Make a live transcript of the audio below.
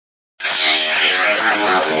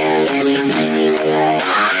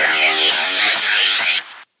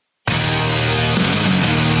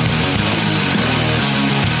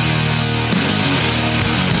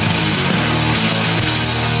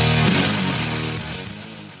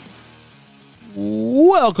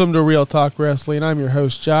Welcome to Real Talk Wrestling. I'm your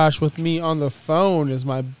host, Josh. With me on the phone is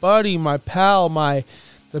my buddy, my pal,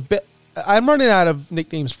 I'm running out of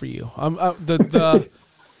nicknames for you. You're not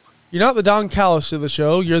the Don Callis of the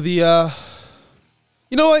show. You're the,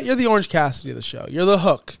 you know what? You're the Orange Cassidy of the show. You're the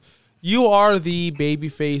Hook. You are the baby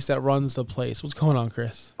face that runs the place. What's going on,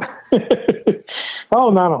 Chris?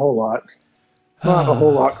 Oh, not a whole lot. Not a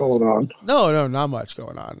whole lot going on. No, not much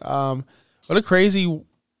going on. What a crazy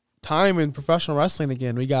time in professional wrestling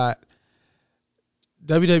again. We got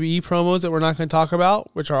WWE promos that we're not going to talk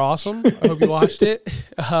about, which are awesome. I hope you watched it.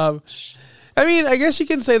 I guess you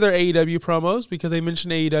can say they're AEW promos because they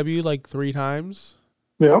mentioned AEW like 3 times.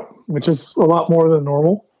 Yeah, which is a lot more than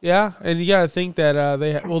normal. Yeah, and you got to think that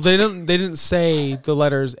they didn't say the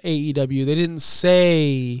letters AEW. They didn't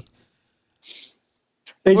say.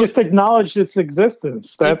 They just acknowledged its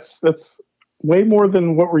existence. That's way more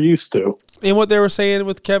than what we're used to. And what they were saying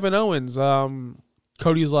with Kevin Owens,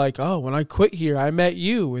 Cody's like, "Oh, when I quit here, I met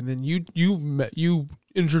you, and then you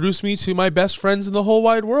introduced me to my best friends in the whole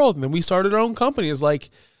wide world, and then we started our own company." It's like,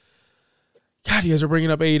 God, you guys are bringing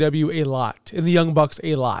up AEW a lot, and the Young Bucks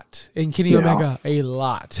a lot, and Kenny Omega a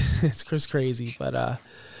lot. It's crazy, but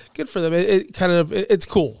good for them. It's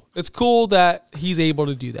cool. It's cool that he's able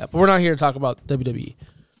to do that. But we're not here to talk about WWE.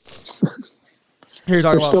 We're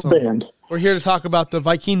here to talk about the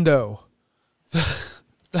Vikingo,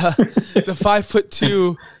 the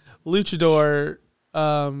 5'2" luchador.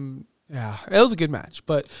 It was a good match.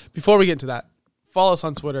 But before we get into that, follow us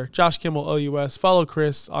on Twitter, Josh Kimmel OUS. Follow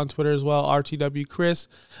Chris on Twitter as well, RTW Chris.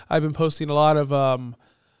 I've been posting a lot of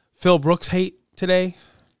Phil Brooks hate today.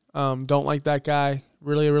 Don't like that guy.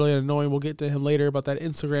 Really, really annoying. We'll get to him later about that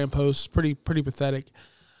Instagram post. Pretty pathetic,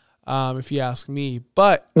 if you ask me.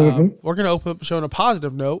 But we're going to open up the show on a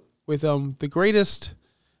positive note with the greatest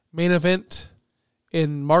main event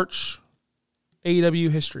in March AEW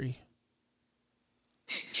history.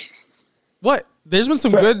 What? There's been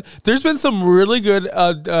some really good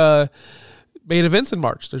main events in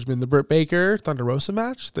March. There's been the Britt Baker Thunder Rosa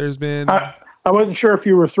match. There's been. I wasn't sure if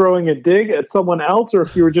you were throwing a dig at someone else or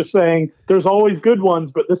if you were just saying there's always good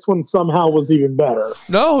ones, but this one somehow was even better.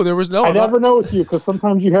 No, there was no. I never know with you because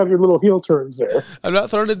sometimes you have your little heel turns there. I'm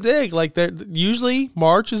not throwing a dig. Like usually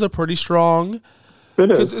March is a pretty strong. It is.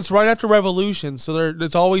 Because it's right after Revolution, so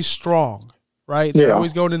it's always strong, right? They're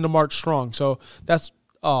always going into March strong. So that's.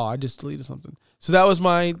 Oh, I just deleted something. So that was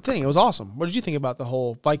my thing. It was awesome. What did you think about the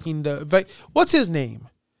whole Viking? What's his name?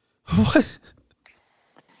 What?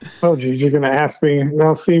 Oh, geez, you're going to ask me.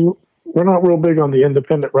 Now, see, we're not real big on the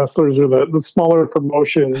independent wrestlers or the smaller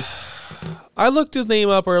promotion. I looked his name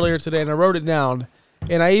up earlier today, and I wrote it down,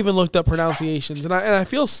 and I even looked up pronunciations, and I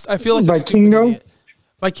feel like Vikingo?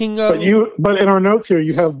 Vikingo. But in our notes here,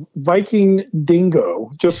 you have Viking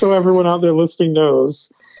Dingo, just so everyone out there listening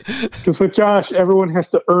knows. Because with Josh, everyone has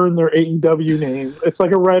to earn their AEW name. It's like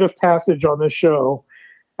a rite of passage on this show.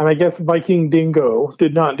 And I guess Viking Dingo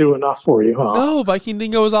did not do enough for you, huh? No, Viking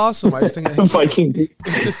Dingo is awesome. I just think I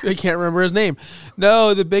can't remember his name.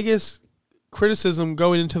 No, the biggest criticism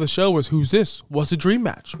going into the show was, who's this? What's a dream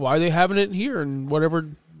match? Why are they having it here in whatever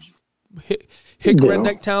hick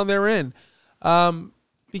redneck town they're in?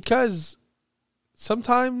 Because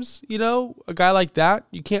sometimes, a guy like that,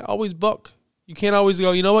 you can't always book. You can't always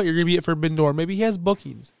go, you know what, you're going to be it for Bindor. Maybe he has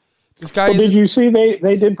bookings. This guy did you see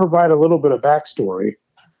they did provide a little bit of backstory?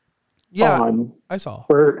 Yeah, I saw.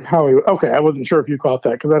 I wasn't sure if you caught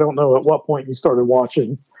that because I don't know at what point you started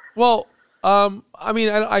watching. Well,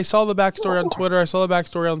 I saw the backstory on Twitter. I saw the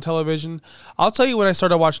backstory on television. I'll tell you when I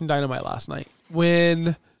started watching Dynamite last night.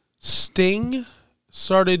 When Sting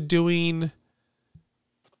started doing...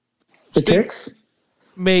 The kicks?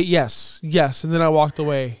 Yes. And then I walked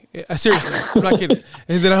away. Seriously, I'm not kidding.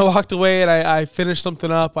 And then I walked away and I finished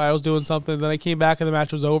something up. I was doing something. Then I came back and the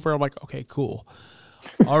match was over. I'm like, okay, cool.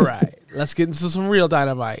 All right, let's get into some real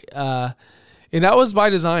Dynamite. And that was by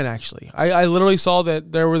design, actually. I literally saw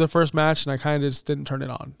that there were the first match and I kind of just didn't turn it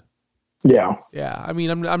on. Yeah. Yeah. I mean,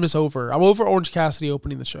 I'm just over. I'm over Orange Cassidy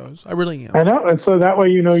opening the shows. I really am. I know. And so that way,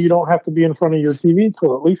 you don't have to be in front of your TV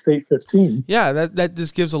till at least 8:15. Yeah. That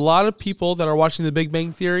just gives a lot of people that are watching The Big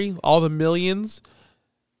Bang Theory, all the millions,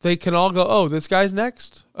 they can all go, oh, this guy's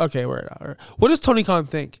next? Okay, we're out. What does Tony Khan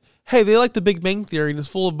think? Hey, they like The Big Bang Theory and it's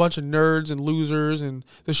full of a bunch of nerds and losers and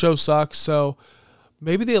the show sucks. So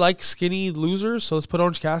maybe they like skinny losers. So let's put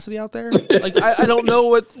Orange Cassidy out there. Like, I don't know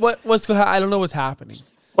what's going to happen. I don't know what's happening.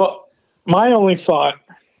 Well, my only thought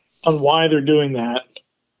on why they're doing that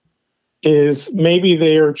is maybe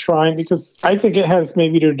they are trying, because I think it has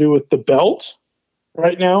maybe to do with the belt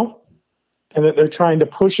right now, and that they're trying to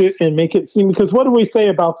push it and make it seem, because what do we say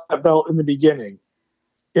about that belt in the beginning?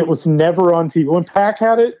 It was never on TV. When Pac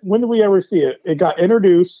had it, when did we ever see it? It got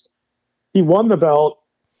introduced. He won the belt.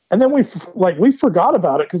 And then we forgot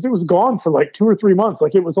about it because it was gone for like 2 or 3 months.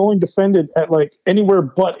 Like it was only defended at like anywhere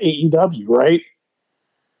but AEW, right?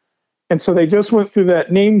 And so they just went through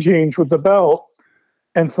that name change with the belt.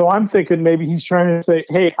 And so I'm thinking maybe he's trying to say,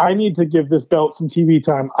 hey, I need to give this belt some TV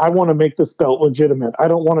time. I want to make this belt legitimate. I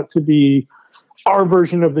don't want it to be our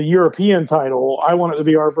version of the European title. I want it to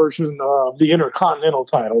be our version of the Intercontinental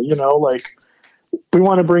title. Like we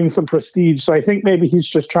want to bring some prestige. So I think maybe he's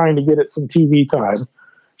just trying to get it some TV time.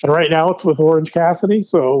 And right now it's with Orange Cassidy,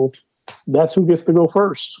 so that's who gets to go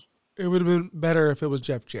first. It would have been better if it was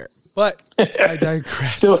Jeff Jarrett, but I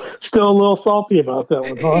digress. Still a little salty about that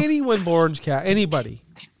one, huh? Anyone but Orange Cassidy, anybody.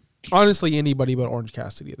 Honestly, anybody but Orange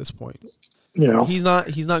Cassidy at this point. He's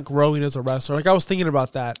not growing as a wrestler. Like I was thinking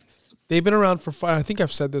about that. They've been around for, I think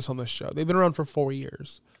I've said this on this show, they've been around for 4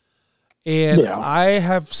 years. And I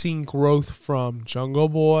have seen growth from Jungle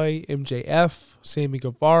Boy, MJF, Sammy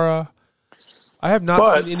Guevara. I have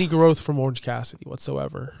not seen any growth from Orange Cassidy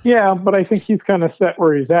whatsoever. Yeah, but I think he's kind of set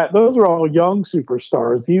where he's at. Those are all young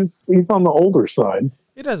superstars. He's on the older side.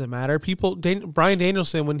 It doesn't matter. Bryan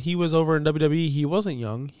Danielson, when he was over in WWE, he wasn't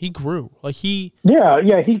young. He grew. He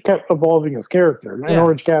kept evolving his character. And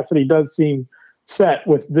Orange Cassidy does seem set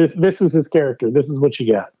with this. This is his character. This is what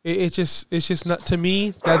you got. It's just not, to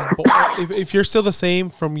me, that's if you're still the same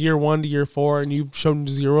from year 1 to year 4 and you've shown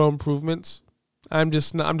 0 improvements, I'm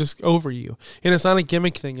just over you. And it's not a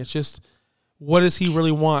gimmick thing. It's just, what does he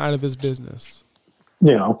really want out of this business?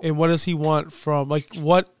 Yeah. And what does he want from,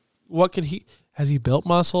 what can he, has he built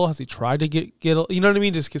muscle? Has he tried to get, you know what I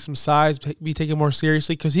mean? Just get some size, be taken more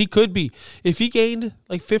seriously. Cause he could be, if he gained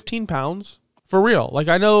like 15 pounds for real. Like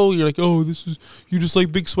I know you're like, oh, you just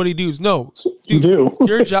like big sweaty dudes. No, dude, you do.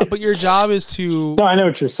 your job is to, no, I know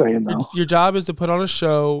what you're saying though. Your job is to put on a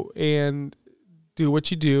show and do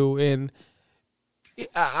what you do. And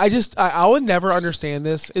I would never understand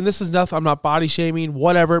this, and this is nothing. I'm not body shaming,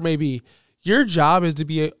 whatever it may be. Your job is to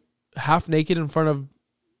be half naked in front of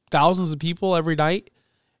thousands of people every night,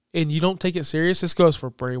 and you don't take it serious. This goes for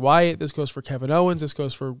Bray Wyatt. This goes for Kevin Owens. This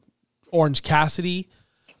goes for Orange Cassidy.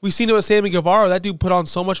 We've seen it with Sammy Guevara. That dude put on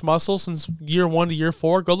so much muscle since year 1 to year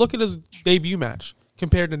 4. Go look at his debut match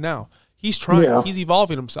compared to now. He's trying. Yeah. He's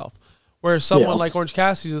evolving himself. Whereas someone like Orange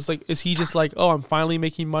Cassidy is he just like, oh, I'm finally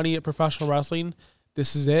making money at professional wrestling?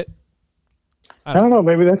 This is it. I don't know.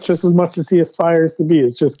 Maybe that's just as much as he aspires to be.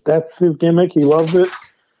 It's just that's his gimmick. He loves it.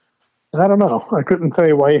 I don't know. I couldn't tell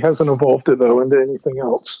you why he hasn't evolved it though into anything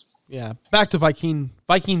else. Yeah. Back to Viking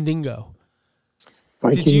Dingo.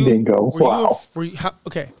 Dingo. Wow.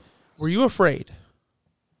 Were you afraid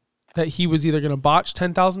that he was either going to botch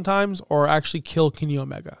 10,000 times or actually kill Kenny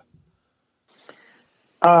Omega?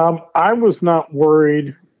 I was not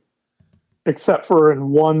worried, except for in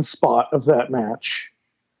one spot of that match.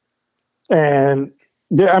 And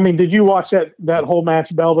did you watch that whole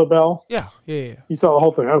match bell to bell? Yeah. You saw the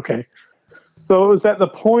whole thing. Okay. So it was at the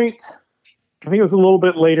point, I think it was a little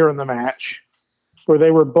bit later in the match, where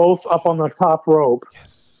they were both up on the top rope.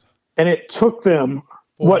 Yes. And it took them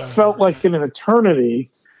what felt like an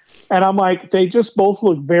eternity. And I'm like, they just both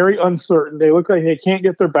look very uncertain. They look like they can't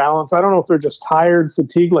get their balance. I don't know if they're just tired,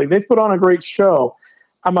 fatigued. Like, they put on a great show.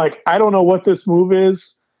 I'm like, I don't know what this move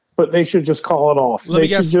is, but they should just call it off. Can I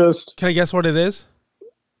guess what it is?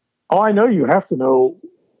 Oh, I know you have to know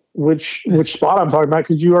which spot I'm talking about,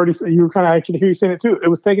 because you were kind of, I can hear you saying it too. It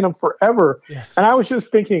was taking them forever. Yes. And I was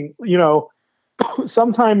just thinking,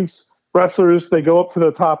 sometimes wrestlers, they go up to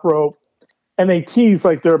the top rope and they tease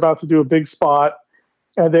like they're about to do a big spot.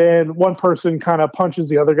 And then one person kind of punches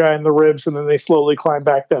the other guy in the ribs, and then they slowly climb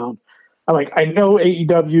back down. I'm like, I know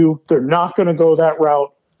AEW, they're not going to go that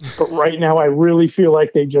route, but right now I really feel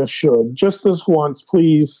like they just should. Just this once,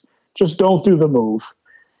 please. Just don't do the move.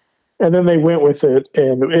 And then they went with it,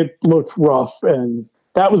 and it looked rough. And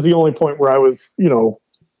that was the only point where I was,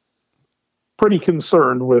 pretty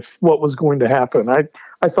concerned with what was going to happen.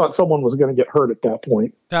 I thought someone was going to get hurt at that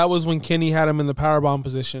point. That was when Kenny had him in the powerbomb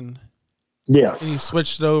position. Yes. And he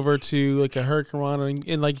switched it over to like a Hurricane,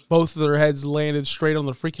 and like both of their heads landed straight on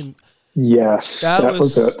the freaking. Yes. That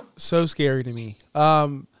was it. So scary to me.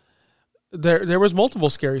 There was multiple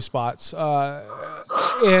scary spots.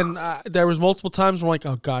 And there was multiple times where I'm like,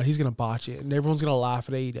 oh God, he's going to botch it. And everyone's going to laugh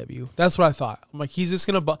at AEW. That's what I thought. I'm like, he's just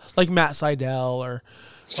going to, like Matt Sydal or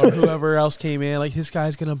whoever else came in. Like, this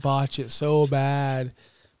guy's going to botch it so bad.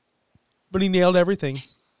 But he nailed everything.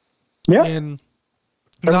 Yeah. And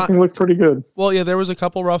everything looked pretty good. Well, yeah, there was a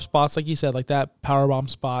couple rough spots, like you said, like that powerbomb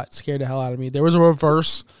spot scared the hell out of me. There was a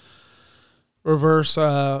reverse reverse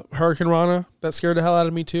Hurricane Rana. That scared the hell out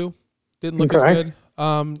of me too. Didn't look as good.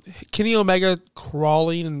 Kenny Omega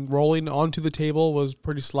crawling and rolling onto the table was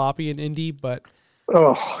pretty sloppy in Indy, but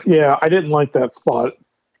oh yeah, I didn't like that spot.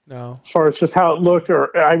 No, as far as just how it looked,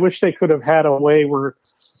 or I wish they could have had a way where,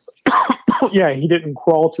 yeah, he didn't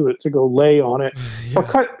crawl to it to go lay on it,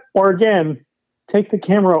 or again, take the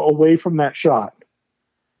camera away from that shot.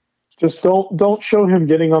 Just don't show him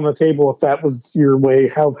getting on the table if that was your way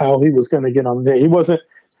how he was going to get on the table. He wasn't,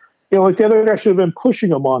 like the other guy should have been pushing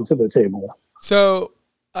him onto the table. So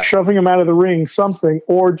shoving him out of the ring, something,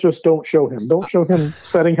 or just don't show him. Don't show him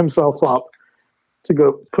setting himself up to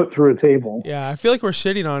go put through a table. Yeah, I feel like we're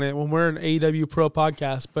shitting on it when we're an AEW Pro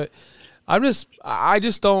podcast, but I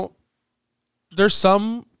just don't. There's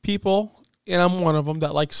some people, and I'm one of them,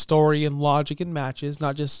 that like story and logic in matches,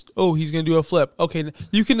 not just, oh, he's going to do a flip. Okay,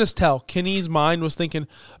 you can just tell. Kenny's mind was thinking,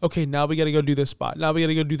 okay, now we got to go do this spot. Now we got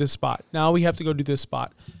to go do this spot. Now we have to go do this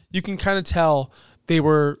spot. You can kind of tell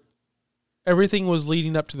everything was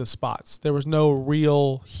leading up to the spots. There was no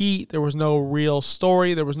real heat. There was no real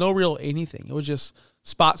story. There was no real anything. It was just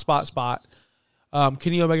spot.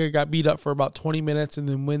 Kenny Omega got beat up for about 20 minutes and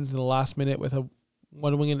then wins in the last minute with a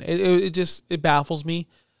one wing. And it baffles me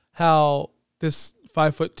how this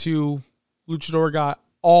 5'2" luchador got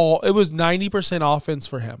it was 90% offense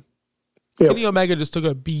for him. Yep. Kenny Omega just took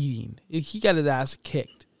a beating. He got his ass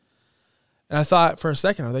kicked. And I thought for a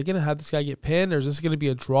second, are they going to have this guy get pinned, or is this going to be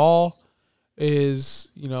a draw?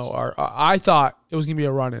 I thought it was going to be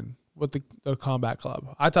a run-in with the Combat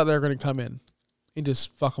Club. I thought they were going to come in and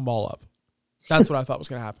just fuck them all up. That's what I thought was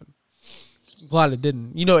going to happen. Glad it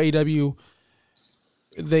didn't. AEW,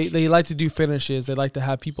 they like to do finishes. They like to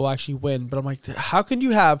have people actually win. But I'm like, how can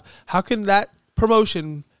that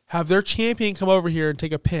promotion have their champion come over here and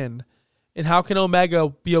take a pin? And how can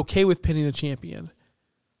Omega be okay with pinning a champion?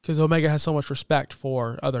 Because Omega has so much respect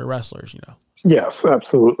for other wrestlers, Yes,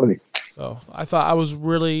 absolutely. So I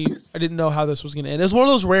didn't know how this was going to end. It was one of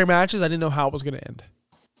those rare matches. I didn't know how it was going to end.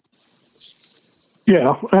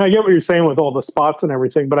 Yeah, and I get what you're saying with all the spots and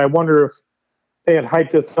everything, but I wonder if they had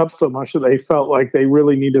hyped this up so much that they felt like they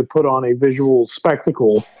really needed to put on a visual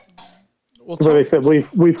spectacle. Where they said,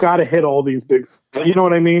 we've got to hit all these big, you know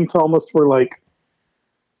what I mean? It's almost where like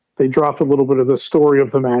they dropped a little bit of the story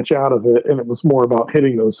of the match out of it, and it was more about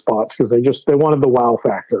hitting those spots because they wanted the wow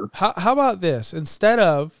factor. How about this? Instead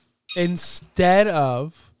of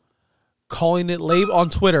calling it on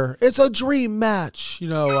Twitter, it's a dream match,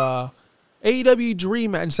 AEW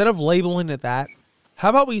dream match. Instead of labeling it that, how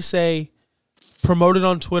about we say, promoted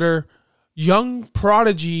on Twitter, young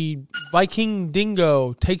prodigy Viking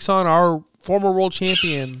Dingo takes on our former world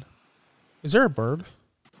champion. Is there a bird?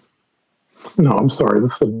 No, I'm sorry.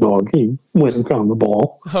 This is a dog. He went and found the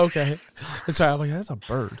ball. Okay. That's right. I'm like, that's a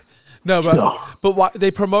bird. But why, they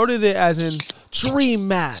promoted it as in dream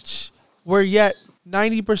match, where yet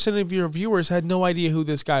 90% of your viewers had no idea who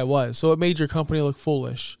this guy was. So it made your company look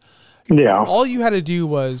foolish. Yeah. All you had to do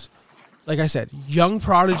was, like I said, young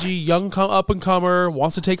prodigy, young up-and-comer,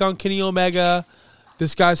 wants to take on Kenny Omega.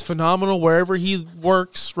 This guy's phenomenal wherever he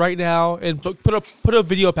works right now, and put a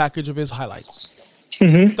video package of his highlights.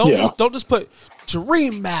 Mm-hmm. Don't just put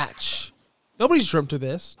dream match. Nobody's dreamt of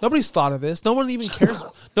this. Nobody's thought of this. No one even cares.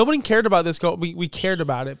 Nobody cared about this. We cared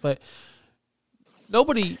about it, but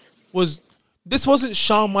this wasn't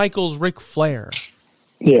Shawn Michaels, Ric Flair.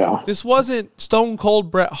 Yeah. This wasn't Stone Cold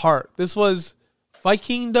Bret Hart. This was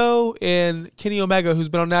Vikingo and Kenny Omega, who's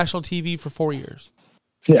been on national TV for 4 years.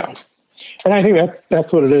 Yeah. And I think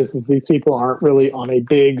that's what it is these people aren't really on a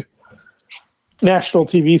big national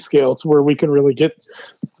TV scale to where we can really get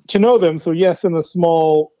to know them. So yes, in the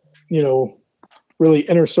small, really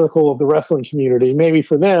inner circle of the wrestling community, maybe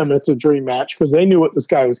for them it's a dream match because they knew what this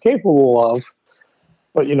guy was capable of.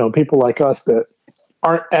 But, people like us that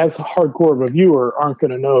aren't as hardcore of a viewer aren't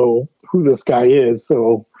going to know who this guy is.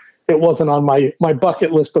 So it wasn't on my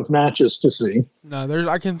bucket list of matches to see. No,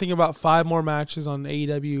 I can think about 5 more matches on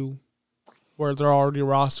AEW where they're already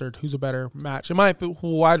rostered. Who's a better match? It might be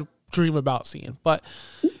who I'd dream about seeing, but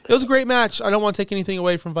it was a great match. I don't want to take anything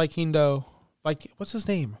away from Vikingo. What's his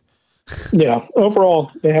name? Yeah,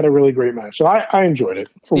 overall, they had a really great match. So I enjoyed it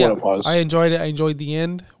for what it was. I enjoyed it. I enjoyed the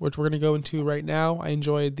end, which we're going to go into right now. I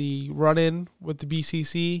enjoyed the run-in with the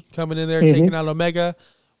BCC coming in there, taking out Omega.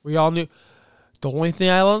 We all knew. The only thing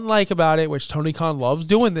I don't like about it, which Tony Khan loves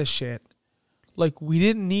doing this shit, like we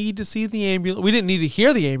didn't need to see the ambulance. We didn't need to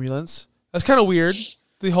hear the ambulance. That's kind of weird.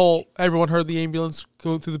 The whole everyone heard the ambulance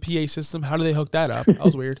going through the PA system. How do they hook that up? That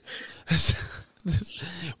was weird.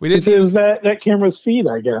 We didn't. It was that camera's feed,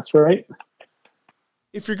 I guess, right?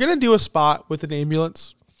 If you're gonna do a spot with an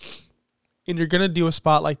ambulance and you're going to do a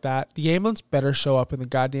spot like that, the ambulance better show up in the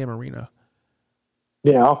goddamn arena.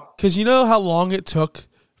 Yeah. Because you know how long it took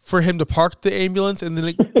for him to park the ambulance and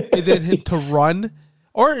then him to run?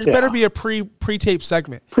 Or it better be a pre-taped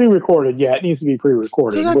segment. Pre-recorded, yeah. It needs to be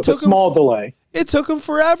pre-recorded with a small delay. It took him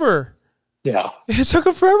forever. Yeah. It took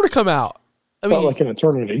him forever to come out. Felt like an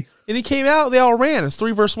eternity. And he came out, they all ran. It's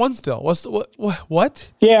 3 versus 1 still.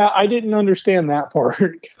 What? Yeah, I didn't understand that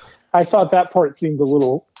part. I thought that part seemed a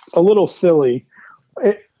little silly.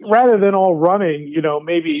 Rather than all running,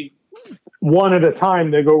 maybe one at a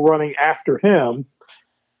time they go running after him,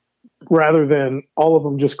 rather than all of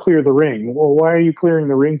them just clear the ring. Well, why are you clearing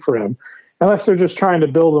the ring for him? Unless they're just trying to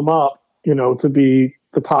build him up, to be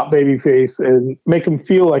the top babyface and make him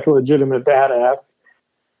feel like a legitimate badass,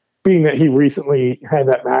 being that he recently had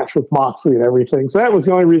that match with Moxley and everything. So that was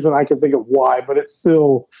the only reason I could think of why, but it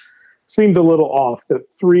still seemed a little off that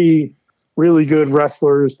 3 really good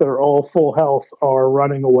wrestlers that are all full health are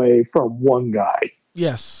running away from one guy.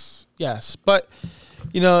 Yes. But,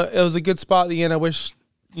 it was a good spot at the end. I wish,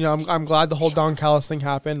 I'm glad the whole Don Callis thing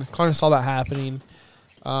happened. Kind of saw that happening.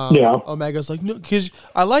 Omega's like, no, because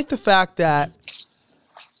I like the fact that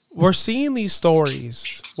we're seeing these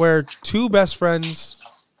stories where 2 best friends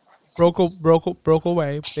broke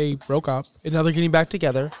away. They broke up, and now they're getting back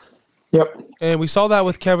together. Yep. And we saw that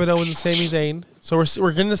with Kevin Owens and Sami Zayn. So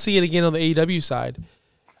we're going to see it again on the AEW side.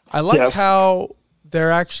 I like how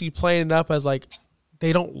they're actually playing it up as like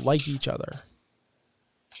they don't like each other.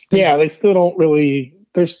 They still don't really.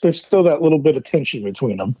 There's still that little bit of tension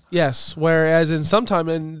between them. Yes, whereas in sometime,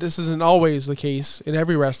 and this isn't always the case in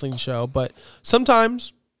every wrestling show, but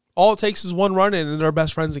sometimes all it takes is one run in and they're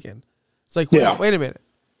best friends again. It's like, wait a minute.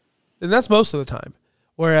 And that's most of the time.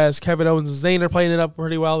 Whereas Kevin Owens and Zayn are playing it up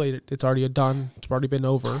pretty well. It's already done. It's already been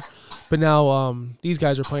over. But now these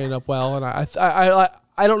guys are playing it up well, and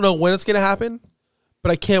I don't know when it's going to happen,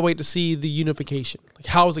 but I can't wait to see the unification. Like,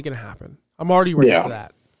 how is it going to happen? I'm already ready for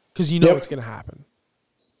that because it's going to happen.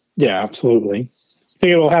 Yeah, absolutely.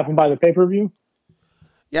 Think it'll happen by the pay-per-view?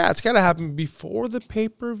 Yeah, it's got to happen before the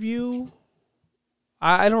pay-per-view.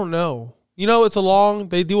 I don't know. It's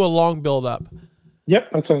they do a long build-up.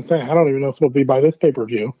 Yep, that's what I'm saying. I don't even know if it'll be by this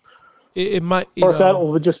pay-per-view. It might. Or if that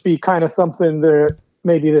will just be kind of something that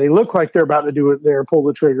maybe they look like they're about to do it there, pull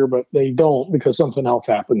the trigger, but they don't because something else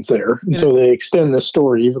happens there. And so they extend the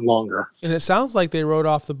story even longer. And it sounds like they wrote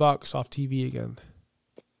off the Bucks off TV again.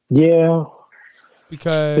 Yeah.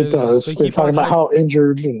 Because it does. They keep talking about how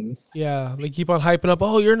injured. And they keep on hyping up.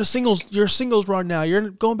 Oh, you're in your singles run now.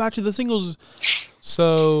 You're going back to the singles.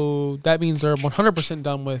 So that means they're 100%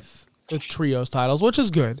 done with the trios titles, which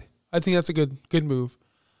is good. I think that's a good move.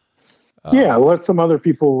 Let some other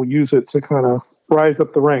people use it to kind of rise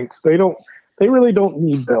up the ranks. They really don't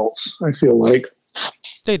need belts, I feel like.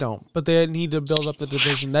 They don't, but they need to build up the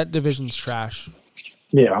division. That division's trash.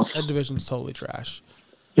 Yeah. That division's totally trash.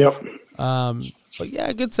 Yep. But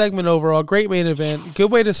yeah, good segment overall. Great main event.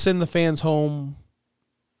 Good way to send the fans home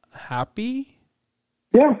happy.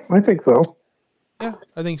 Yeah, I think so. Yeah,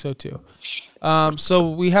 I think so too. So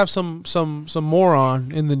we have some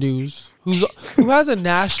moron in the news who has a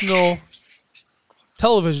national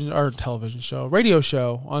radio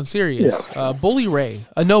show on Sirius. Yes. Bully Ray,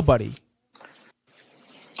 a nobody.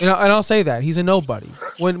 And I'll say that he's a nobody.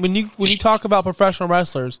 When you talk about professional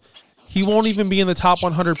wrestlers, he won't even be in the top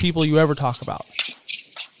 100 people you ever talk about.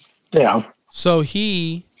 Yeah. So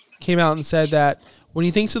he came out and said that when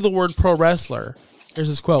he thinks of the word pro wrestler, here's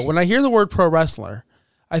his quote: "When I hear the word pro wrestler,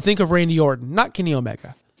 I think of Randy Orton, not Kenny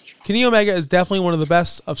Omega. Kenny Omega is definitely one of the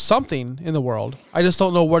best of something in the world. I just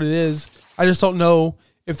don't know what it is. I just don't know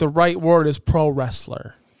if the right word is pro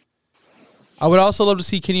wrestler. I would also love to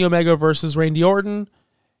see Kenny Omega versus Randy Orton,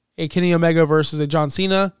 a Kenny Omega versus a John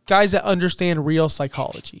Cena, guys that understand real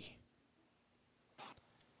psychology."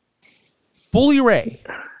 Bully Ray,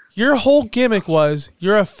 your whole gimmick was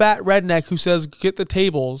you're a fat redneck who says get the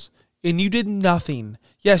tables, and you did nothing.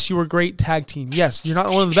 Yes, you were a great tag team. Yes, you're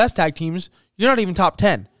not one of the best tag teams. You're not even top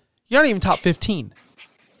 10. You're not even top 15.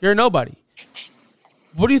 You're a nobody.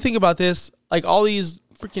 What do you think about this? Like all these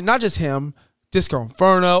freaking, not just him, Disco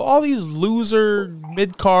Inferno, all these loser,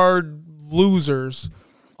 mid-card losers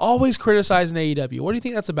always criticizing AEW. What do you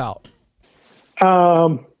think that's about?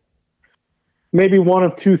 Maybe one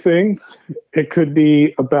of two things. It could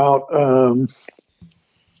be about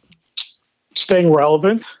staying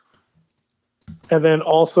relevant. And then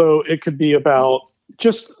also it could be about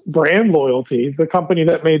just brand loyalty, the company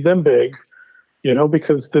that made them big,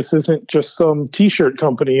 because this isn't just some t-shirt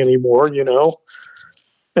company anymore,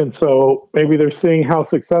 And so maybe they're seeing how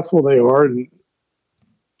successful they are and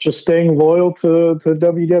just staying loyal to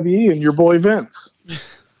WWE and your boy Vince.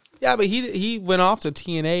 Yeah, but he went off to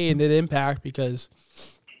TNA and did Impact because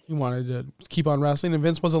he wanted to keep on wrestling, and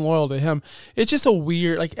Vince wasn't loyal to him. It's just a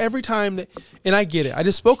weird, like every time that, and I get it. I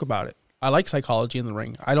just spoke about it. I like psychology in the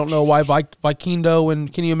ring. I don't know why Vikingo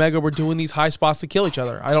and Kenny Omega were doing these high spots to kill each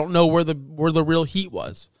other. I don't know where the real heat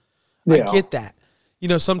was. Yeah. I get that. You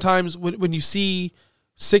know, sometimes when you see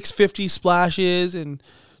 650 splashes and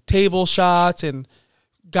table shots and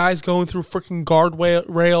guys going through freaking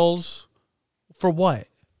rails, for what?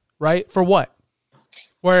 Right? For what?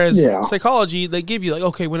 Whereas psychology, they give you like,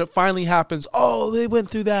 okay, when it finally happens, oh, they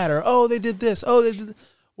went through that, or oh, they did this, oh, they did.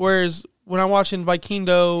 Whereas when I'm watching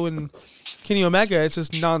Vikingo and Kenny Omega, it's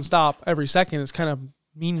just nonstop every second. It's kind of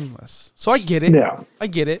meaningless. So I get it. Yeah, I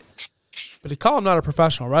get it. But to call him not a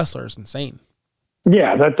professional wrestler is insane.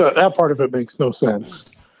 Yeah, that part of it makes no sense.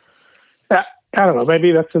 I don't know.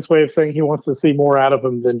 Maybe that's his way of saying he wants to see more out of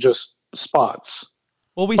him than just spots.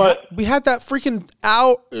 Well, we had that freaking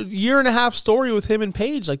year and a half story with him and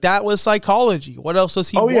Paige. Like, that was psychology. What else does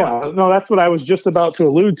he want? Yeah. No, that's what I was just about to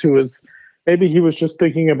allude to, is maybe he was just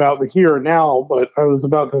thinking about the here and now, but I was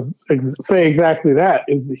about to say exactly that,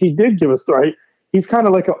 is he did give us, right? He's kind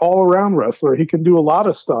of like an all-around wrestler. He can do a lot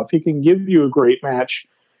of stuff. He can give you a great match.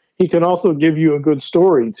 He can also give you a good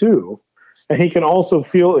story, too. And he can also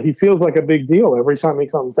feels like a big deal every time he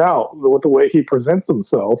comes out with the way he presents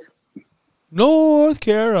himself. North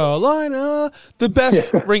Carolina, the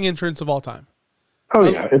best ring entrance of all time. Oh,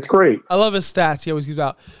 yeah, it's great. I love his stats. He always gives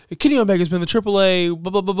out, Kenny Omega's been the AAA,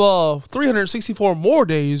 blah, blah, blah, blah, 364 more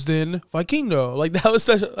days than Vikingo. Like, that was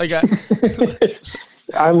such a, like,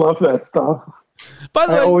 I love that stuff. By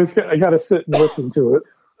the way, I got to sit and listen to it.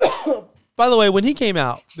 By the way, when he came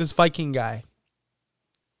out, this Viking guy,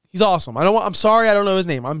 he's awesome. I'm sorry, I don't know his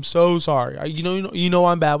name. I'm so sorry. You know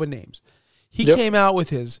I'm bad with names. He came out with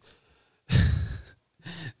his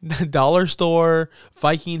dollar store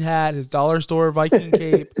Viking hat, his dollar store Viking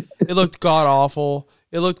cape. It looked god awful.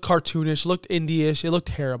 It looked cartoonish. It looked indie-ish. It looked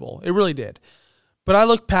terrible. It really did. But I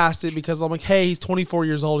looked past it because I'm like, hey, he's 24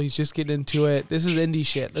 years old. He's just getting into it. This is indie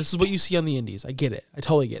shit. This is what you see on the indies. I get it. I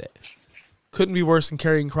totally get it. Couldn't be worse than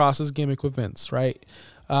carrying Cross's gimmick with Vince, right?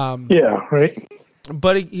 Yeah, right.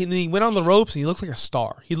 But he went on the ropes and he looked like a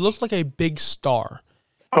star. He looked like a big star.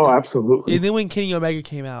 Oh, absolutely. And then when Kenny Omega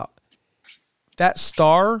came out, that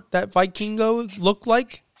star that Vikingo looked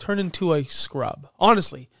like turned into a scrub.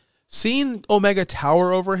 Honestly, seeing Omega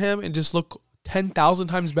tower over him and just look 10,000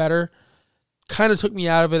 times better kind of took me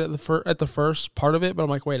out of it at the first part of it. But I'm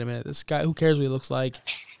like, wait a minute, this guy, who cares what he looks like?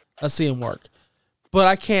 Let's see him work. But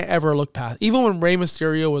I can't ever look past. Even when Rey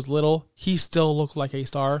Mysterio was little, he still looked like a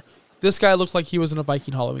star. This guy looked like he was in a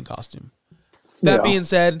Viking Halloween costume. That being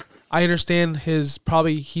said, I understand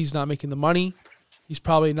he's not making the money. He's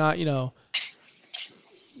probably not,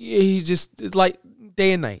 he's just like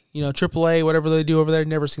day and night. AAA, whatever they do over there,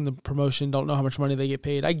 never seen the promotion, don't know how much money they get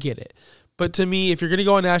paid. I get it. But to me, if you're going to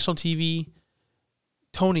go on national TV,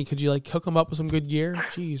 Tony, could you hook him up with some good gear?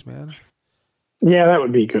 Jeez, man. Yeah, that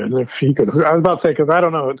would be good if he could. I was about to say, because I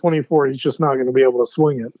don't know, at 24, he's just not going to be able to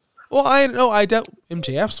swing it. Well, I know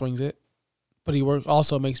MJF swings it, but he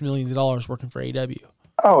also makes millions of dollars working for AEW.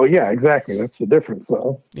 Oh, yeah, exactly. That's the difference,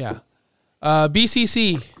 though. Yeah.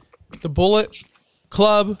 BCC, the Bullet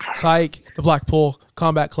Club, the Blackpool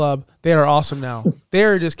Combat Club, they are awesome now. They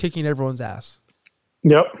are just kicking everyone's ass.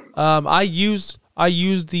 Yep. I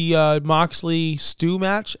used the Moxley Stu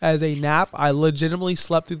match as a nap. I legitimately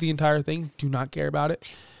slept through the entire thing. Do not care about it.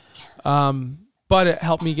 But it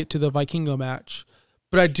helped me get to the Vikingo match.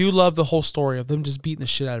 But I do love the whole story of them just beating the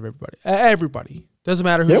shit out of everybody. Everybody. Doesn't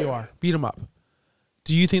matter who you are. Beat them up.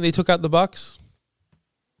 Do you think they took out the Bucks?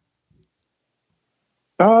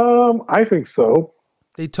 I think so.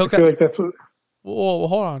 They took I feel like that's what. Well,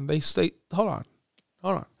 hold on. Hold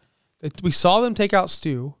on. We saw them take out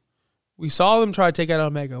Stu. We saw them try to take out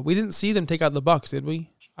Omega. We didn't see them take out the Bucks, did we?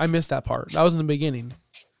 I missed that part. That was in the beginning.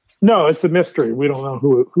 No, it's a mystery. We don't know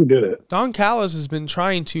who did it. Don Callis has been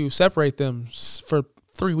trying to separate them for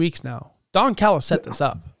 3 weeks now. Don Callis set this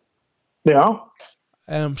up. Yeah.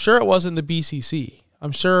 And I'm sure it wasn't the BCC.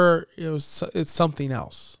 I'm sure it's something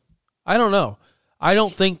else. I don't know. I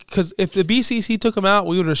don't think, because if the BCC took him out,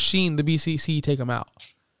 we would have seen the BCC take him out.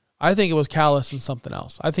 I think it was Callis and something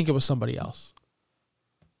else. I think it was somebody else.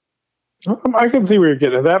 I can see where you're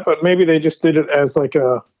getting at that, but maybe they just did it as like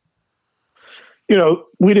a,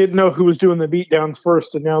 we didn't know who was doing the beatdowns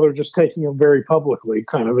first, and now they're just taking them very publicly,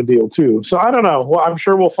 kind of a deal too. So I don't know. Well, I'm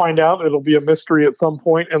sure we'll find out. It'll be a mystery at some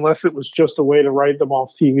point, unless it was just a way to write them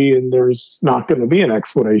off TV and there's not going to be an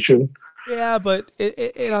explanation. Yeah, but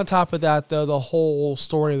and on top of that, though, the whole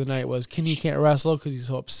story of the night was Kenny can't wrestle because he's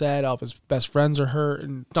so upset. All of his best friends are hurt,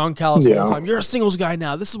 and Don Callis the whole time, you're a singles guy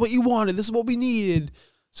now. This is what you wanted. This is what we needed.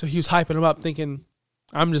 So he was hyping him up,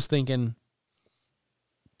 I'm just thinking,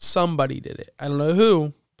 somebody did it. I don't know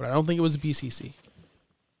who, but I don't think it was BCC.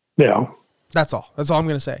 Yeah. That's all. That's all I'm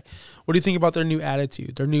going to say. What do you think about their new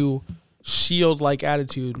attitude, their new Shield-like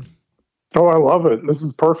attitude? Oh, I love it. This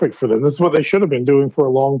is perfect for them. This is what they should have been doing for a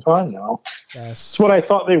long time now. Yes. It's what I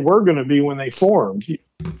thought they were going to be when they formed.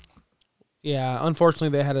 Yeah,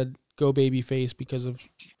 unfortunately, they had to go babyface because of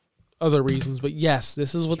other reasons. But yes,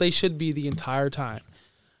 this is what they should be the entire time.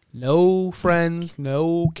 No friends,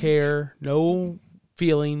 no care, no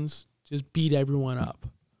feelings. Just beat everyone up.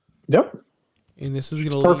 Yep. And this is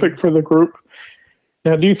going to perfect for the group.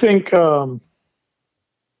 Now, do you think that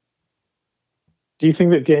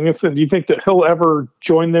Danielson, do you think that he'll ever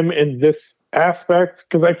join them in this aspect?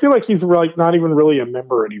 Because I feel like he's like not even really a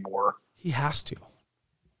member anymore. He has to.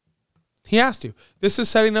 He has to. This is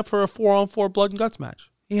setting up for a 4-on-4 blood and guts match.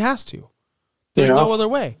 He has to. There's no other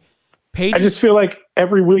way. I just feel like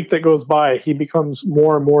every week that goes by, he becomes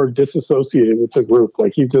more and more disassociated with the group.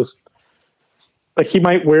 Like he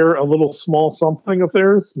might wear a little small something of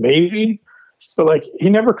theirs, maybe, but like he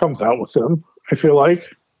never comes out with them. I feel like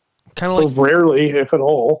kind of like rarely, if at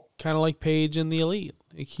all. Kind of like Paige in the Elite.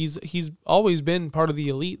 Like he's always been part of the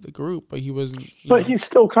Elite, the group, but he wasn't. But he's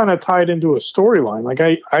still kind of tied into a storyline. Like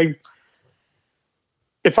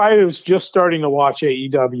if I was just starting to watch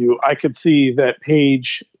AEW, I could see that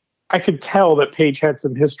Paige. I could tell that Paige had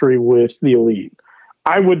some history with the Elite.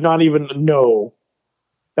 I would not even know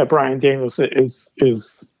that Bryan Danielson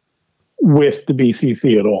is with the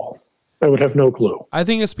BCC at all. I would have no clue. I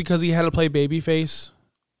think it's because he had to play babyface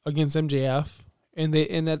against MJF, and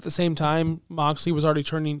at the same time Moxley was already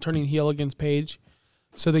turning heel against Paige,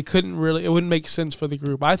 so they couldn't really. It wouldn't make sense for the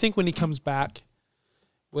group. I think when he comes back,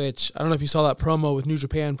 which I don't know if you saw that promo with New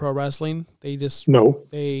Japan Pro Wrestling, they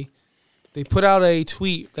put out a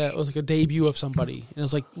tweet that was like a debut of somebody, and it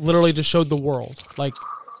was like literally just showed the world, like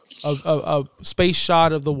a space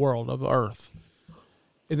shot of the world, of Earth.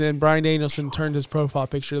 And then Bryan Danielson turned his profile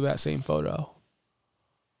picture to that same photo.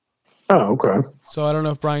 Oh, okay. So I don't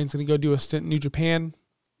know if Bryan's going to go do a stint in New Japan.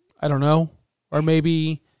 I don't know. Or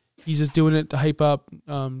maybe he's just doing it to hype up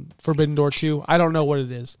Forbidden Door 2. I don't know what it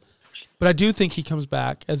is. But I do think he comes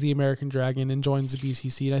back as the American Dragon and joins the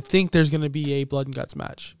BCC. And I think there's going to be a blood and guts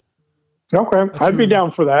match. Okay, I'd be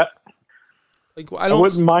down for that. Like I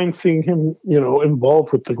wouldn't mind seeing him,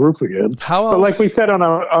 involved with the group again. How else? But like we said on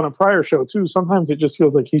a prior show too, sometimes it just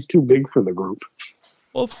feels like he's too big for the group.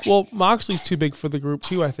 Well, Moxley's too big for the group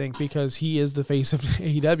too, I think, because he is the face of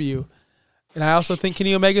AEW. And I also think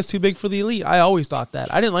Kenny Omega's too big for the Elite. I always thought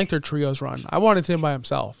that. I didn't like their trios run. I wanted him by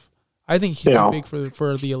himself. I think he's too big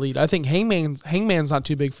for the Elite. I think Hangman's not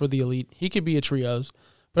too big for the Elite. He could be a trios,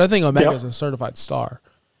 but I think Omega's a certified star.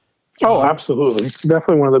 Oh, absolutely.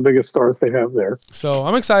 Definitely one of the biggest stars they have there. So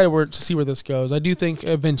I'm excited to see where this goes. I do think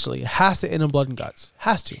eventually it has to end in blood and guts.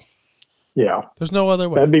 Has to. Yeah. There's no other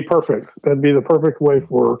way. That'd be perfect. That'd be the perfect way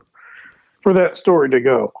for that story to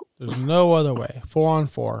go. There's no other way.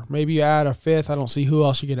 4-on-4. Maybe you add a fifth. I don't see who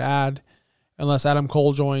else you could add unless Adam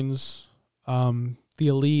Cole joins the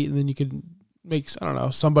Elite, and then you could make,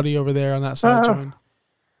 somebody over there on that side join.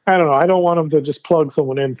 I don't know. I don't want them to just plug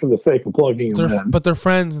someone in for the sake of plugging them in. But they're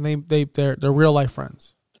friends, and they're real life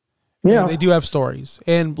friends. Yeah, and they do have stories.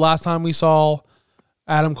 And last time we saw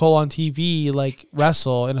Adam Cole on TV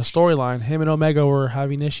wrestle in a storyline, him and Omega were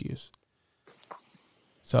having issues.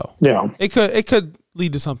 So it could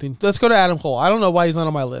lead to something. Let's go to Adam Cole. I don't know why he's not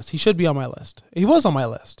on my list. He should be on my list. He was on my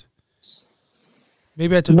list.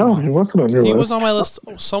 Maybe I took him off. He wasn't on your list. He was on my list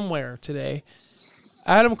somewhere today.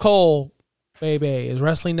 Adam Cole. Baby is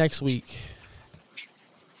wrestling next week,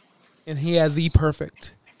 and he has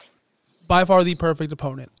by far the perfect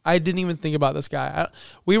opponent. I didn't even think about this guy.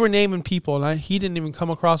 We were naming people, and he didn't even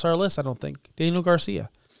come across our list, I don't think. Daniel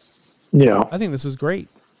Garcia. Yeah. I think this is great.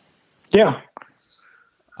 Yeah.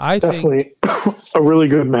 I Definitely think a really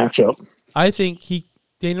good matchup. I think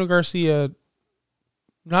Daniel Garcia,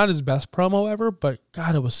 not his best promo ever, but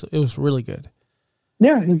God, it was really good.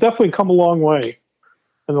 Yeah, he's definitely come a long way.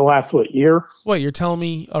 In the last year? What, you're telling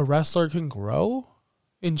me a wrestler can grow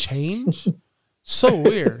and change? So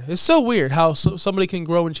weird. It's so weird how somebody can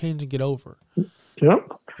grow and change and get over. Yep.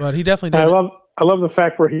 But he definitely did. I love the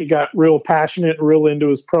fact where he got real passionate, real into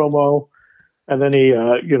his promo, and then he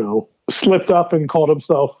slipped up and called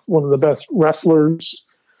himself one of the best wrestlers.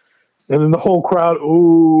 And then the whole crowd,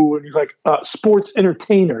 ooh, and he's like, sports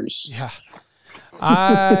entertainers. Yeah.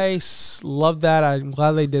 Love that. I'm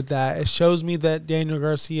glad they did that. It shows me that Daniel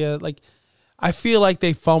Garcia, I feel like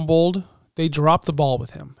they fumbled. They dropped the ball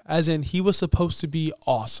with him, as in he was supposed to be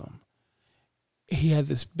awesome. He had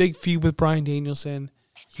this big feud with Bryan Danielson.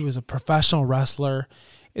 He was a professional wrestler.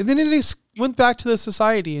 And then he just went back to the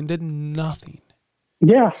society and did nothing.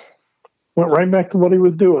 Yeah. Went right back to what he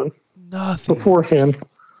was doing. Nothing. Beforehand.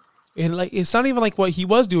 And it's not even like what he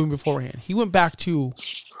was doing beforehand. He went back to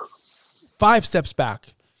 5 steps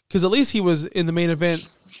back. Because at least he was in the main event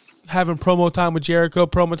having promo time with Jericho,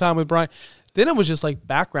 promo time with Bryan. Then it was just like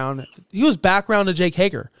background. He was background to Jake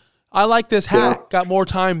Hager. I like this hat. Yeah. Got more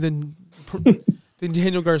time than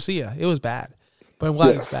Daniel Garcia. It was bad. But I'm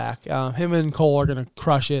glad he's back. Him and Cole are going to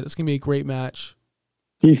crush it. It's going to be a great match.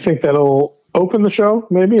 Do you think that'll open the show?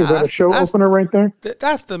 Maybe? Is that a show opener right there?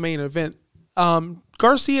 That's the main event.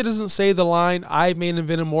 Garcia doesn't say the line, I main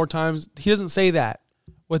evented more times. He doesn't say that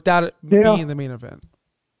without it being the main event.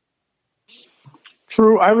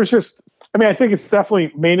 True. I think it's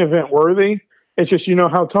definitely main event worthy. It's just, you know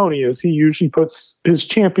how Tony is. He usually puts his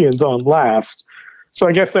champions on last. So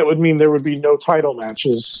I guess that would mean there would be no title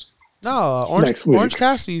matches. No, Orange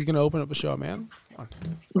Cassidy is going to open up the show, man. Come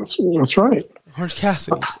on. That's right. Orange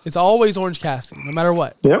Cassidy. It's always Orange Cassidy, no matter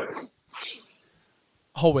what. Yep.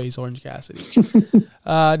 Always Orange Cassidy.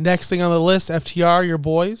 Next thing on the list, FTR, your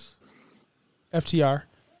boys. FTR.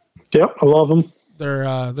 Yep, I love them.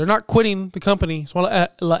 They're not quitting the company. So I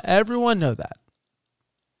want to let everyone know that.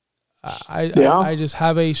 I just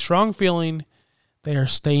have a strong feeling they are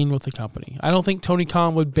staying with the company. I don't think Tony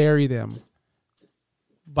Khan would bury them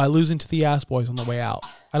by losing to the Ass Boys on the way out.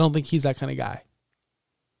 I don't think he's that kind of guy.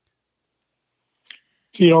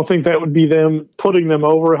 So you don't think that would be them putting them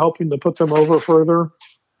over, helping to put them over further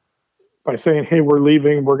by saying, hey, we're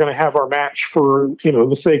leaving. We're going to have our match for,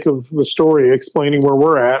 the sake of the story, explaining where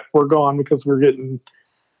we're at. We're gone because we're getting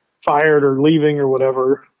fired or leaving or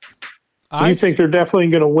whatever. Do you think they're definitely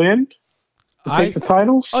going to win? Take the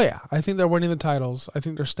titles? Oh, yeah. I think they're winning the titles. I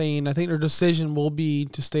think they're staying. I think their decision will be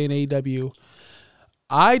to stay in AEW.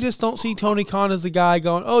 I just don't see Tony Khan as the guy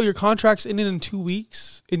going, oh, your contract's ending in 2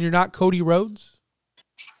 weeks and you're not Cody Rhodes?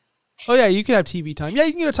 Oh, yeah, you can have TV time. Yeah,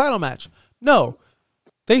 you can get a title match. No.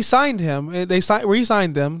 They signed him. They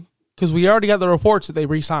re-signed them because we already got the reports that they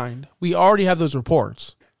re-signed. We already have those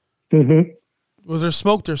reports. Mm-hmm. Well, there's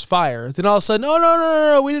smoke, there's fire. Then all of a sudden,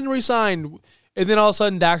 no, we didn't re-sign. And then all of a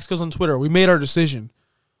sudden, Dax goes on Twitter, we made our decision.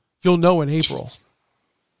 You'll know in April.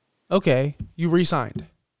 Okay, you re-signed.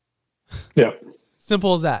 Yeah.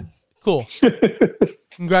 Simple as that. Cool.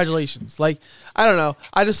 Congratulations. I don't know.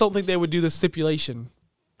 I just don't think they would do the stipulation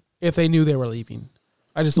if they knew they were leaving.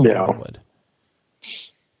 I just don't think they would.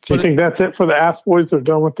 Do you think that's it for the Ass Boys? They're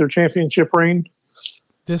done with their championship reign?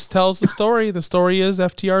 This tells the story. The story is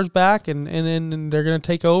FTR's back, and then they're going to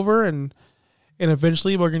take over, and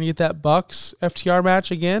eventually we're going to get that Bucks FTR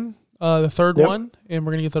match again, the third one, and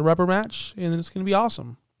we're going to get the rubber match, and then it's going to be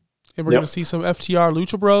awesome. And we're going to see some FTR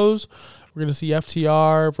Lucha Bros. We're going to see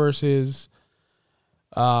FTR versus,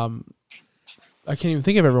 I can't even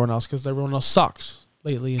think of everyone else because everyone else sucks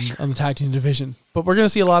lately on the tag team division. But we're going to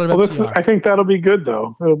see a lot of FTR. I think that'll be good,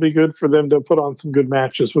 though. It'll be good for them to put on some good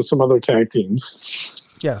matches with some other tag teams.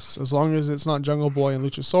 Yes, as long as it's not Jungle Boy and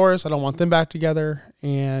Luchasaurus. I don't want them back together.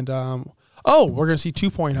 And, we're going to see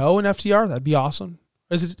 2.0 in FTR. That'd be awesome.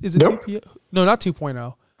 Is it nope. 2.0? No, not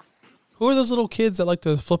 2.0. Who are those little kids that like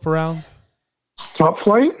to flip around? Top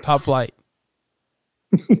Flight? Top Flight.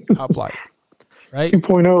 Top Flight. Right?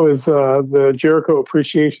 2.0 is the Jericho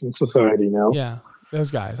Appreciation Society now. Yeah,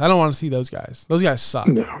 those guys. I don't want to see those guys. Those guys suck.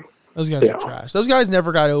 No. Those guys are trash. Those guys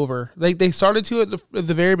never got over. They started to at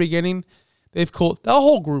the very beginning. They've cooled. The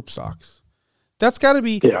whole group sucks. That's got to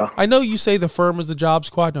be. Yeah. I know you say the firm is the job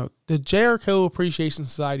squad. No, the Jericho Appreciation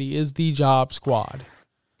Society is the job squad.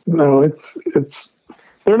 No, it's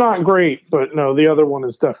they're not great, but no, the other one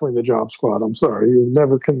is definitely the job squad. I'm sorry, you've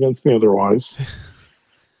never convinced me otherwise.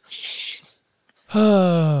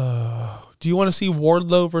 Do you want to see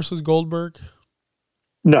Wardlow versus Goldberg?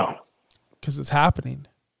 No, because it's happening.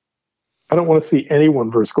 I don't want to see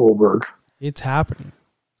anyone versus Goldberg. It's happening.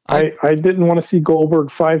 I didn't want to see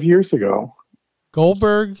Goldberg 5 years ago.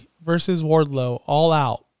 Goldberg versus Wardlow, all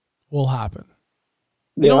out, will happen.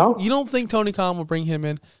 You don't think Tony Khan will bring him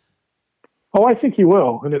in? Oh, I think he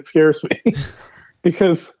will, and it scares me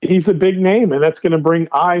because he's a big name, and that's going to bring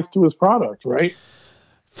eyes to his product, right?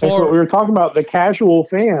 That's what we were talking about. The casual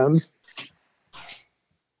fans,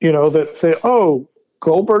 that say, "Oh,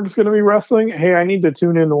 Goldberg's going to be wrestling. Hey, I need to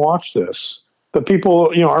tune in to watch this." The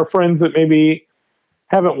people, our friends that maybe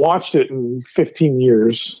haven't watched it in 15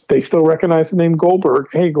 years, they still recognize the name Goldberg.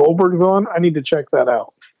 Hey, Goldberg's on. I need to check that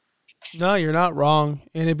out. No, you're not wrong.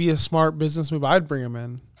 And it'd be a smart business move. I'd bring him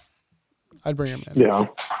in. Yeah.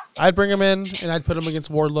 I'd bring him in, and I'd put him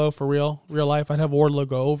against Wardlow for real life. I'd have Wardlow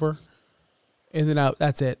go over, and then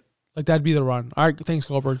that's it. Like, that'd be the run. All right, thanks,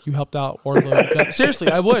 Goldberg. You helped out Wardlow. Seriously,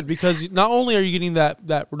 I would, because not only are you getting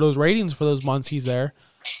those ratings for those months he's there,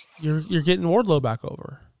 you're getting Wardlow back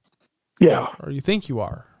over. Yeah. Or you think you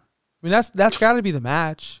are. I mean, that's got to be the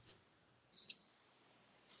match.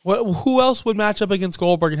 Who else would match up against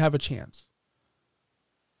Goldberg and have a chance?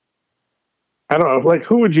 I don't know. Like,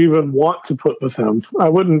 who would you even want to put with him? I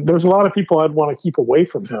wouldn't. There's a lot of people I'd want to keep away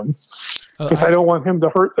from him because I don't want him to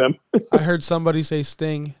hurt them. I heard somebody say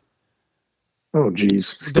Sting. Oh, geez.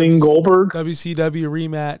 Sting Goldberg? WCW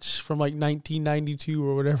rematch from like 1992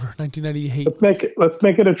 or whatever, 1998. Let's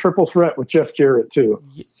make it a triple threat with Jeff Jarrett too.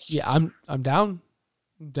 Yeah, I'm down.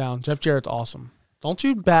 Jeff Jarrett's awesome. Don't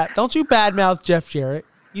you badmouth Jeff Jarrett.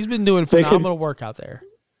 He's been doing phenomenal work out there.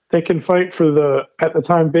 They can fight for the, at the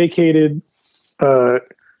time, vacated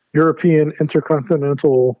European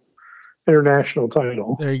Intercontinental International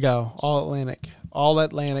title. There you go. All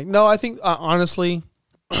Atlantic. No, I think, honestly,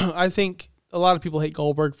 I think a lot of people hate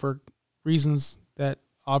Goldberg for reasons that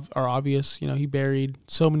are obvious. You know, he buried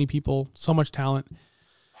so many people, so much talent.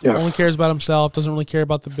 Yes. Only cares about himself, doesn't really care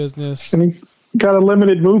about the business. And he's got a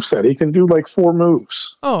limited moveset. He can do like 4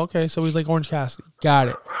 moves. Oh, okay. So he's like Orange Cassidy. Got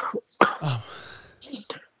it. Oh.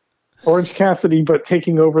 Orange Cassidy, but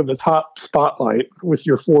taking over the top spotlight with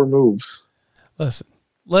your 4 moves. Listen.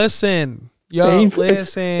 Yo,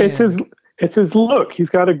 listen. It's his look. He's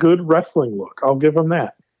got a good wrestling look. I'll give him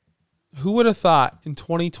that. Who would have thought in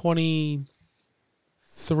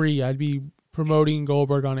 2023 I'd be promoting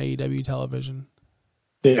Goldberg on AEW television?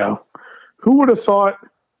 Yeah. Who would have thought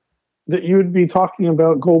that you would be talking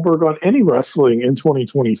about Goldberg on any wrestling in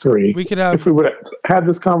 2023? If we would have had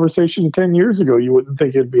this conversation 10 years ago, you wouldn't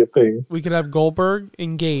think it'd be a thing. We could have Goldberg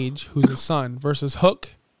and Gage, who's his son, versus Hook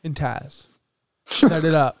and Taz. Set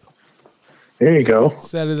it up. There you go.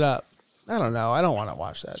 Set it up. I don't know. I don't want to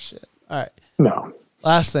watch that shit. All right. No.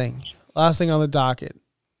 Last thing on the docket,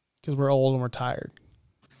 because we're old and we're tired.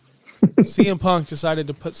 CM Punk decided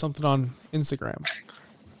to put something on Instagram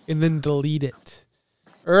and then delete it.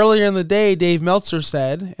 Earlier in the day, Dave Meltzer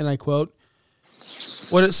said, and I quote,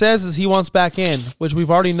 "What it says is he wants back in, which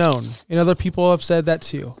we've already known, and other people have said that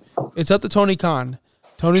too. It's up to Tony Khan.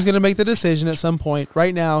 Tony's going to make the decision at some point.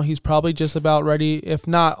 Right now, he's probably just about ready, if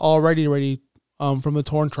not already ready, from the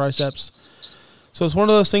torn triceps. So it's one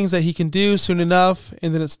of those things that he can do soon enough,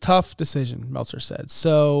 and then it's a tough decision," Meltzer said.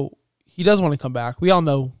 So he does want to come back. We all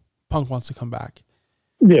know Punk wants to come back.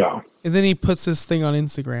 Yeah. And then he puts this thing on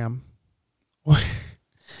Instagram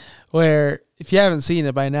where, if you haven't seen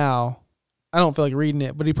it by now, I don't feel like reading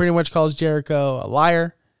it, but he pretty much calls Jericho a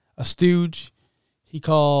liar, a stooge. He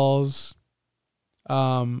calls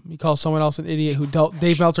someone else an idiot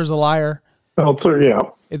Dave Meltzer's a liar. Meltzer, yeah.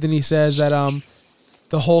 And then he says that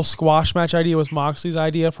the whole squash match idea was Moxley's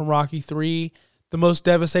idea from Rocky 3. The most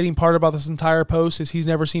devastating part about this entire post is he's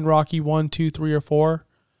never seen Rocky 1, 2, 3, or 4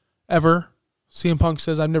 ever. CM Punk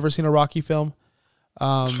says, "I've never seen a Rocky film."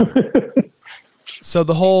 So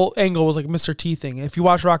the whole angle was like Mr. T thing. If you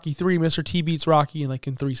watch Rocky 3, Mr. T beats Rocky in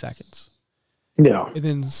 3 seconds. Yeah. And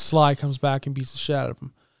then Sly comes back and beats the shit out of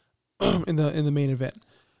him in the main event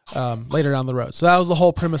later down the road. So that was the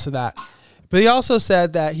whole premise of that. But he also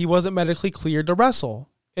said that he wasn't medically cleared to wrestle.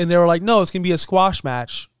 And they were like, "No, it's going to be a squash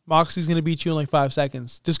match. Moxley's going to beat you in 5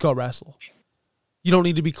 seconds. Just go wrestle. You don't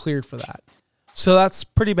need to be cleared for that." So that's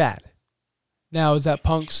pretty bad. Now, is that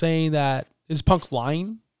Punk saying that? Is Punk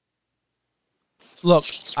lying? Look,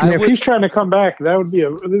 if he's trying to come back, that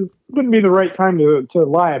wouldn't be the right time to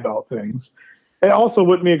lie about things. It also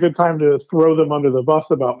wouldn't be a good time to throw them under the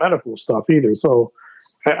bus about medical stuff either. So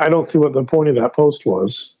I don't see what the point of that post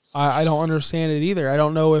was. I don't understand it either. I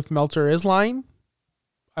don't know if Meltzer is lying.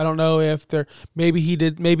 I don't know if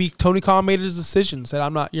maybe Tony Khan made his decision, said,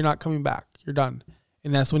 you're not coming back. You're done.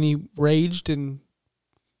 And that's when he raged and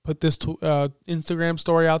put this Instagram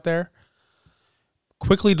story out there,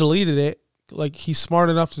 quickly deleted it. Like, he's smart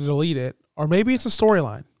enough to delete it. Or maybe it's a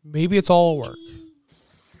storyline. Maybe it's all work.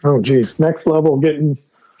 Oh, geez. Next level, getting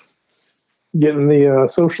the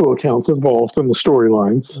social accounts involved in the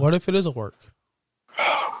storylines. What if it is a work?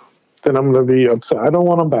 Then I'm going to be upset. I don't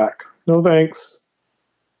want them back. No thanks.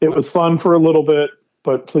 It was fun for a little bit,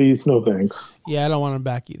 but please, no thanks. Yeah, I don't want him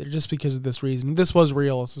back either, just because of this reason. This was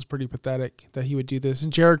real. This is pretty pathetic that he would do this.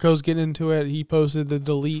 And Jericho's getting into it. He posted the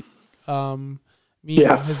delete on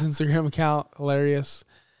his Instagram account. Hilarious.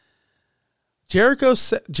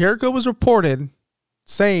 Jericho was reported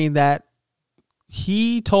saying that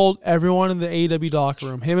he told everyone in the AEW locker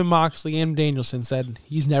room, him and Moxley and Danielson, said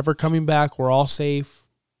he's never coming back. We're all safe.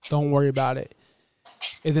 Don't worry about it.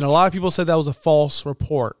 And then a lot of people said that was a false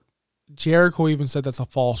report. Jericho even said that's a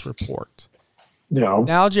false report. No.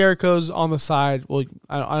 Now Jericho's on the side. Well,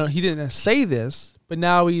 he didn't say this, but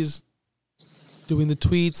now he's doing the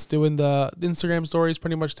tweets, doing the Instagram stories,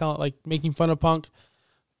 pretty much making fun of Punk.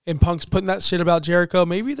 And Punk's putting that shit about Jericho.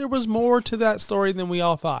 Maybe there was more to that story than we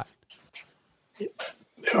all thought.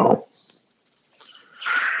 No.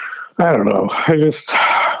 I don't know.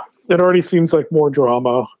 It already seems like more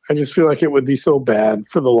drama. I just feel like it would be so bad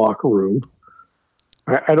for the locker room.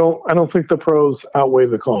 I don't think the pros outweigh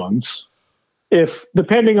the cons. If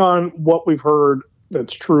depending on what we've heard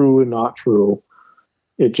that's true and not true,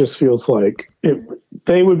 it just feels like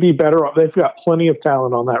they would be better off. They've got plenty of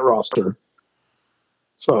talent on that roster.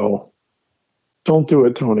 So don't do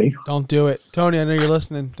it, Tony. Don't do it. Tony, I know you're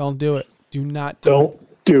listening. Don't do it. Do not Don't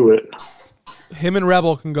do it. Him and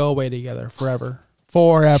Rebel can go away together forever.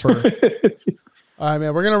 Forever. All right,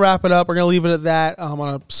 man. We're going to wrap it up. We're going to leave it at that on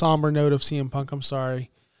a somber note of CM Punk. I'm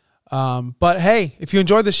sorry. But hey, if you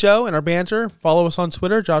enjoyed the show and our banter, follow us on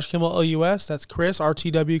Twitter, Josh Kimball OUS. That's Chris,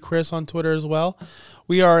 RTW Chris on Twitter as well.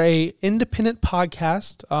 We are a independent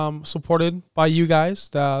podcast, supported by you guys,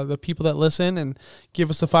 the people that listen and give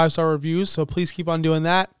us the 5-star reviews. So please keep on doing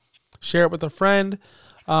that. Share it with a friend.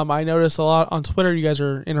 I notice a lot on Twitter, you guys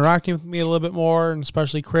are interacting with me a little bit more, and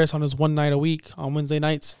especially Chris on his one night a week on Wednesday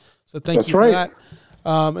nights. So thank you for that.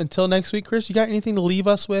 Until next week, Chris, you got anything to leave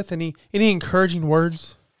us with? Any encouraging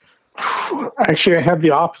words? Actually, I have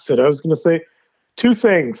the opposite. I was going to say 2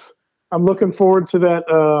 things. I'm looking forward to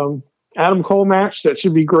that Adam Cole match. That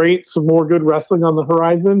should be great. Some more good wrestling on the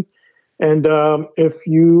horizon. And if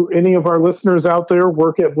any of our listeners out there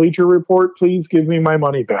work at Bleacher Report, please give me my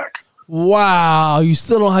money back. Wow, you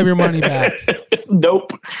still don't have your money back.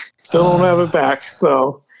 Nope. Still don't have it back.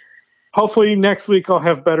 So hopefully next week I'll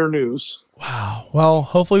have better news. Wow. Well,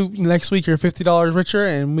 hopefully next week you're $50 richer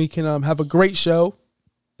and we can have a great show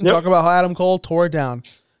and talk about how Adam Cole tore it down.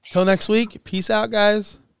 Till next week, peace out,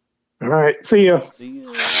 guys. All right. See ya. See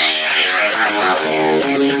ya.